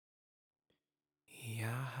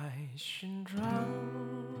ให้ฉันรัก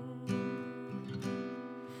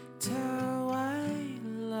เธอไว้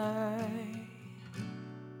เลย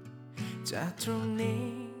จากตรงนี้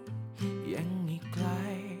ยังอีกไกล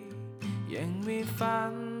ยังมีฝั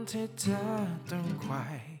นที่เธอต้องไขว่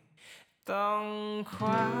ต้องค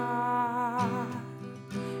ว้า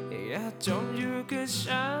อย่าจมอยู่กับ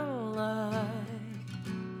ฉันเลย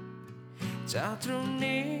จากตรง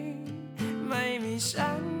นี้ไม่มี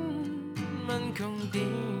ฉันมันคง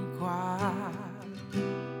ดีกว่า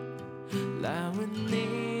และวัน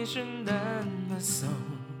นี้ฉันเดินมาส่ง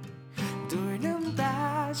ด้วยน้ำตา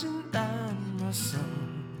ฉันเดินมาส่ง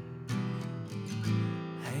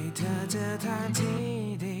ให้เธอเจอทางที่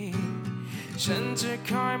ดีฉันจะค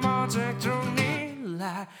อยมองจากตรงนี้แหล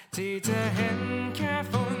ะที่เธอเห็นแค่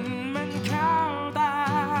ฝุ่นมันเข้าตา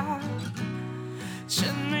ฉั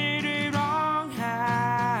นไม่ได้ร้องไห้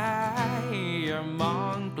อย่ามอ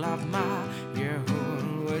งกลับมาอย่าห่วง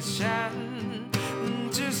ว่าฉัน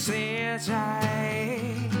จะเสียใจ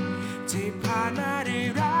ที่ผ่านมาได้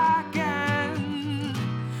รักกัน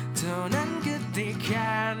เท่านั้นก็ดีแ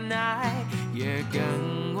ค่ไหนอย่ากัง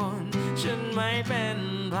วลฉันไม่เป็น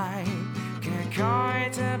ไรแค่คอย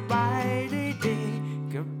เธอไปได้ดี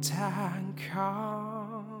กับทางขอ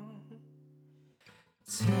ง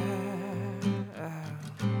เธอ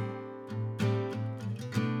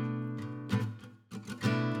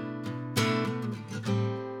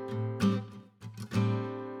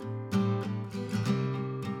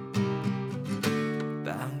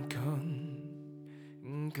ต่างคน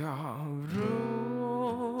ก็รู้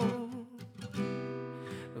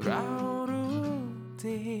เรารู้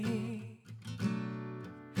ดี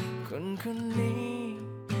คนคนนี้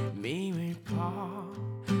มีไม่พอ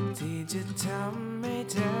ที่จะทำให้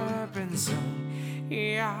เธอเป็นทรงอ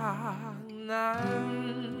ย่างนั้น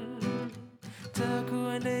เธอคว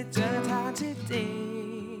รได้เจอทางที่ดี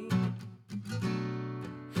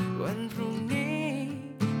วันพรุ่งนี้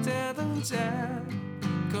เธอต้องเจอ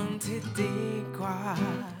คนที่ดีกว่า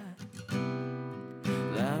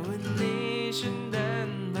และวันนี้ฉันเดิน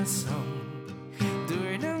มาส่งด้ว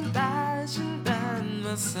ยน้ำตาฉันเดินม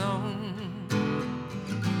าส่ง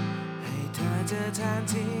ให้เธอเจอทาง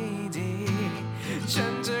ที่ดีฉั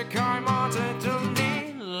นจะคอยมองเธอตรงนี้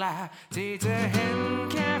แหละที่เธอเห็น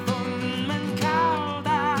แค่ฝุ่นมันเข้าต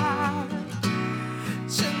า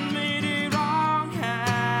ฉันไม่ได้ร้องไห้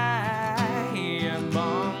อย่าม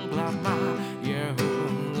องกลับมาอย่าห่ว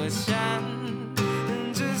งว่าฉัน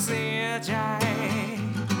จะเสียใจ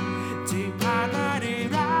ที่ผ่านมาได้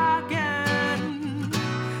รักกัน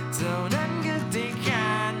เท่านั้นก็ดีแค่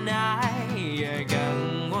ไหนอย่ากัง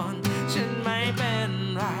วลฉันไม่เป็น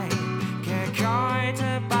ไรแค่คอยเธ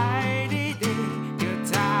อไปได้ดีกับ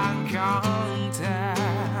ทางของเธอ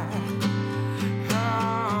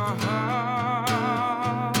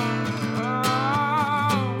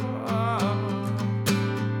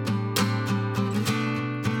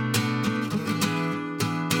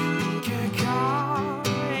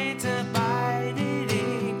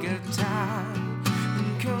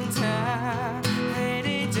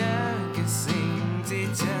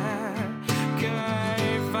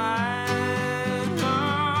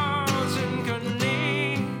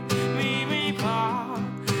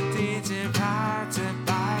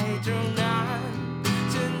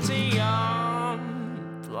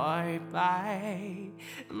ไป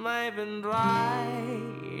ไม่เป็นไร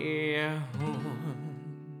อย่าห่วง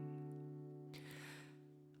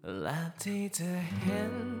และที่เธอเห็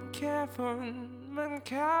นแค่ฝุ่นมัน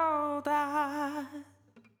เข้าตา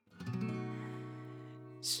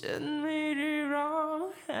ฉันไม่ได้ร้อง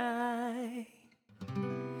ไห้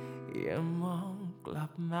อย่ามองกลั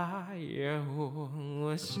บมาอย่าห่วง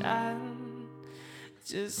ว่าฉัน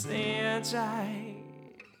จะเสียใจ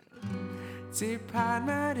ที่ผ่านม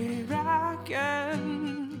าได้รักกัน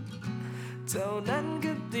เท่านั้น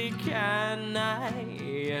ก็ดีแค่ไหน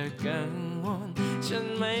อย่ากังวลฉัน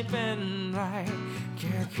ไม่เป็นไรแ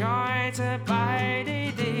ค่คอยเธอไปได้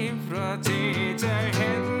ดีเพราะที่เธอเ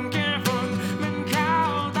ห็นแค่ฝุ่นมันเข้า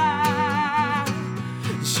ตา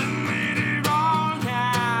ฉันไม่ได้ร้องไห้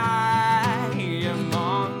อย่าม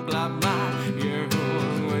องกลับมาอย่าห่ว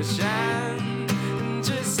งว่าฉันจ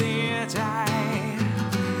ะเสียใจ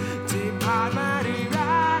ผ่านมาได้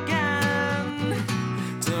รักกัน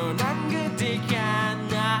เท่านั้นก็ดีแค่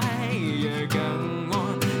ไหนอย่ากังว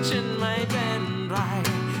ลฉันไม่เป็นไร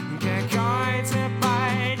แค่คอยเธอไป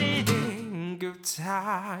ได้ดีกับทา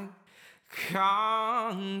งขอ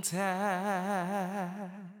งเธ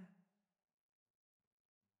อ